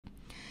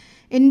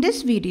In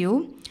this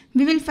video,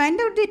 we will find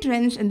out the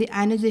trends in the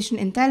ionization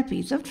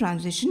enthalpies of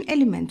transition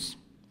elements.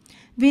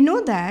 We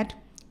know that,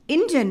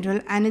 in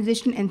general,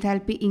 ionization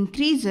enthalpy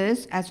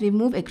increases as we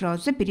move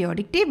across the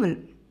periodic table.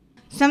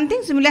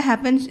 Something similar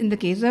happens in the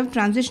case of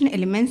transition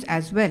elements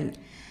as well.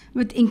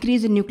 With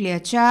increase in nuclear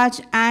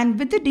charge and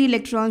with the d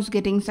electrons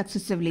getting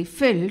successively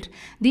filled,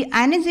 the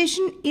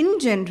ionization in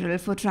general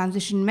for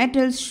transition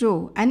metals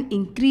show an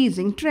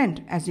increasing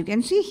trend, as you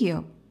can see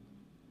here.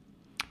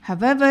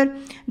 However,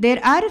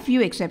 there are a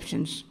few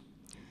exceptions.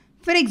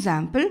 For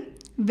example,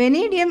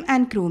 vanadium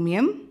and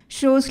chromium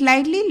show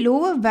slightly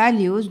lower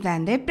values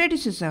than their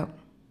predecessor.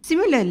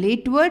 Similarly,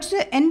 towards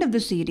the end of the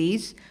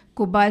series,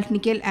 cobalt,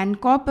 nickel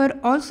and copper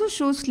also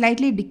show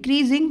slightly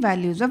decreasing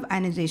values of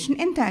ionization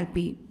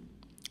enthalpy.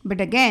 But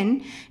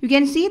again, you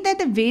can see that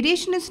the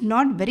variation is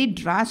not very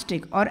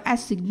drastic or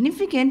as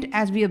significant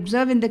as we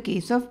observe in the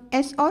case of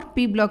S or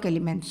P block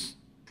elements.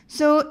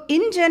 So,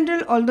 in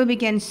general, although we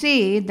can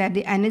say that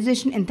the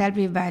ionization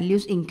enthalpy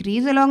values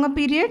increase along a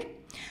period,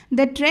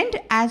 the trend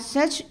as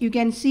such you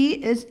can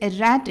see is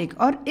erratic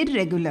or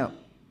irregular.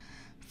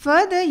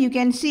 Further, you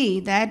can see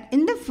that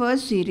in the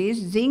first series,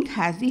 zinc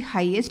has the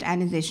highest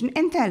ionization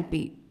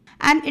enthalpy.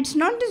 And it's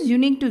not just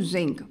unique to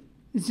zinc.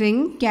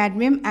 Zinc,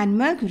 cadmium and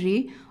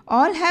mercury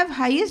all have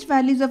highest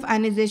values of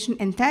ionization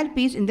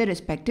enthalpies in their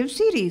respective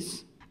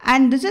series.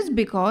 And this is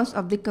because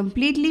of the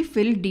completely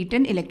filled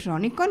D10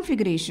 electronic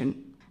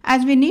configuration.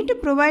 As we need to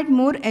provide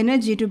more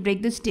energy to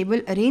break the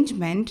stable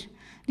arrangement,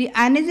 the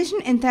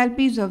ionization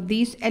enthalpies of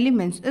these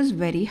elements is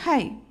very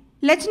high.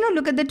 Let's now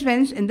look at the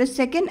trends in the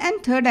second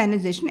and third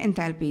ionization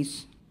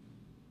enthalpies.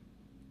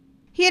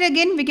 Here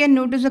again we can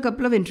notice a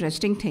couple of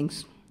interesting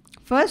things.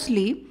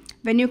 Firstly,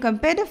 when you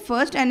compare the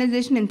first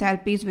ionization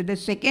enthalpies with the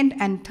second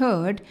and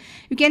third,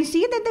 you can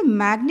see that the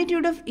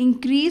magnitude of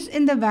increase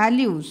in the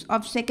values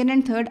of second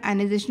and third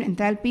ionization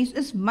enthalpies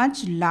is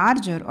much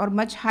larger or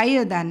much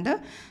higher than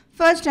the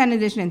first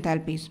ionization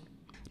enthalpies.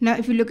 Now,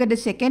 if you look at the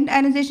second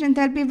ionization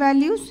enthalpy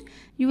values,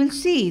 you will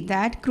see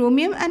that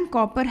chromium and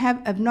copper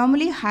have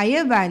abnormally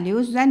higher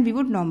values than we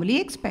would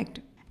normally expect.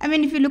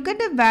 If you look at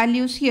the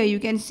values here, you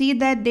can see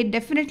that they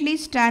definitely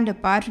stand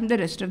apart from the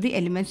rest of the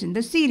elements in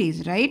the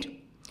series, right?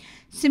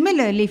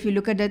 Similarly, if you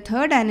look at the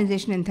third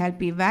ionization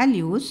enthalpy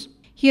values,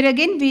 here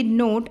again we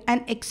note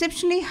an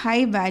exceptionally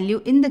high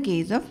value in the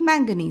case of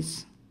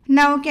manganese.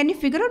 Now, can you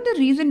figure out the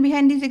reason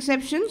behind these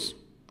exceptions?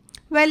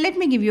 Well, let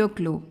me give you a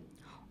clue.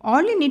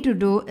 All you need to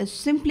do is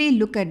simply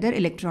look at their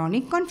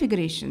electronic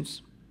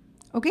configurations.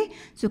 Okay,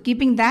 so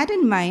keeping that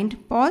in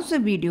mind, pause the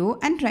video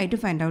and try to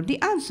find out the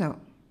answer.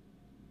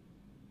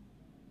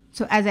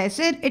 So as I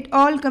said, it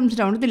all comes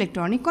down to the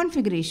electronic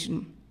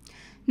configuration.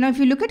 Now if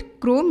you look at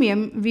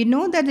chromium, we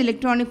know that the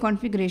electronic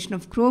configuration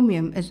of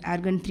chromium is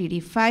argon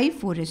 3d5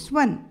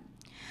 4s1.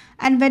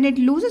 And when it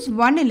loses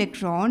one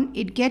electron,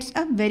 it gets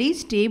a very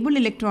stable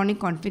electronic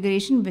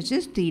configuration which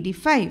is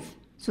 3d5.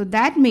 So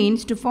that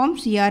means to form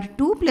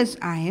Cr2 plus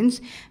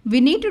ions, we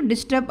need to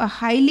disturb a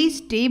highly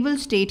stable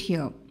state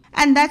here.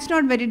 And that's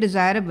not very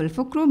desirable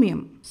for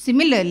chromium.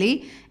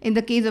 Similarly, in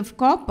the case of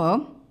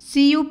copper,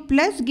 Cu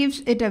plus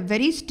gives it a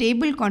very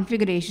stable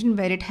configuration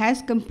where it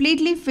has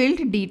completely filled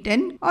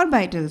D10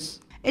 orbitals.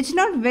 It's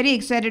not very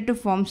excited to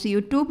form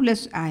Cu2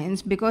 plus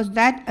ions because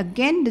that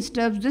again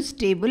disturbs the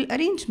stable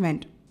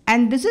arrangement.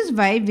 And this is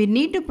why we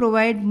need to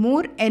provide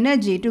more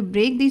energy to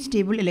break these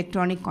stable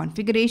electronic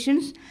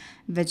configurations,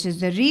 which is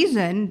the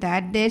reason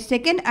that their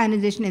second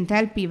ionization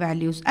enthalpy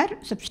values are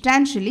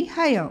substantially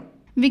higher.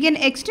 We can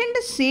extend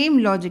the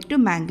same logic to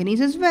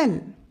manganese as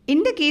well.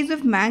 In the case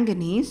of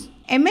manganese,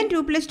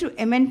 Mn2 plus to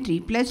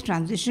Mn3 plus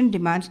transition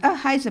demands a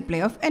high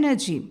supply of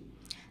energy.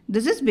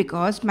 This is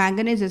because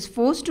manganese is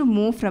forced to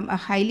move from a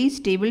highly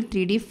stable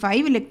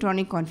 3d5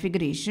 electronic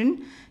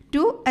configuration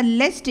to a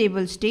less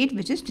stable state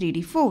which is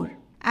 3d4.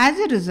 As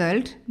a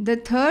result, the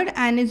third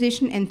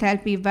ionization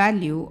enthalpy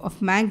value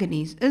of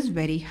manganese is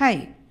very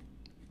high.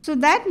 So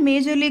that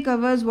majorly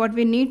covers what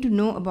we need to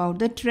know about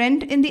the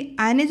trend in the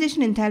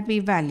ionization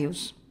enthalpy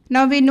values.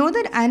 Now we know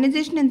that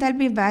ionization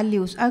enthalpy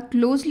values are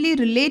closely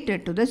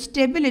related to the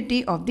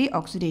stability of the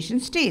oxidation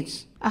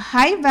states. A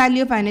high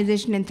value of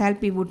ionization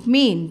enthalpy would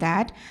mean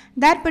that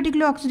that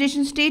particular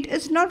oxidation state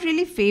is not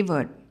really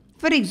favored.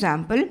 For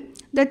example,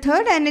 the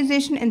third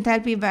ionization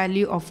enthalpy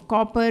value of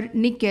copper,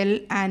 nickel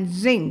and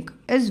zinc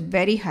is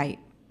very high.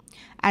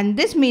 And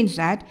this means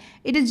that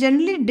it is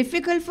generally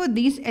difficult for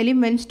these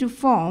elements to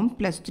form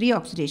 +3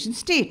 oxidation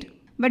state.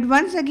 But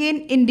once again,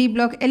 in D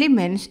block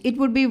elements, it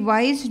would be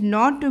wise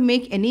not to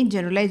make any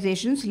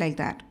generalizations like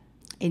that.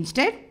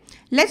 Instead,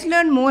 let's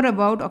learn more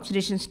about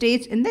oxidation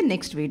states in the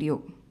next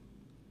video.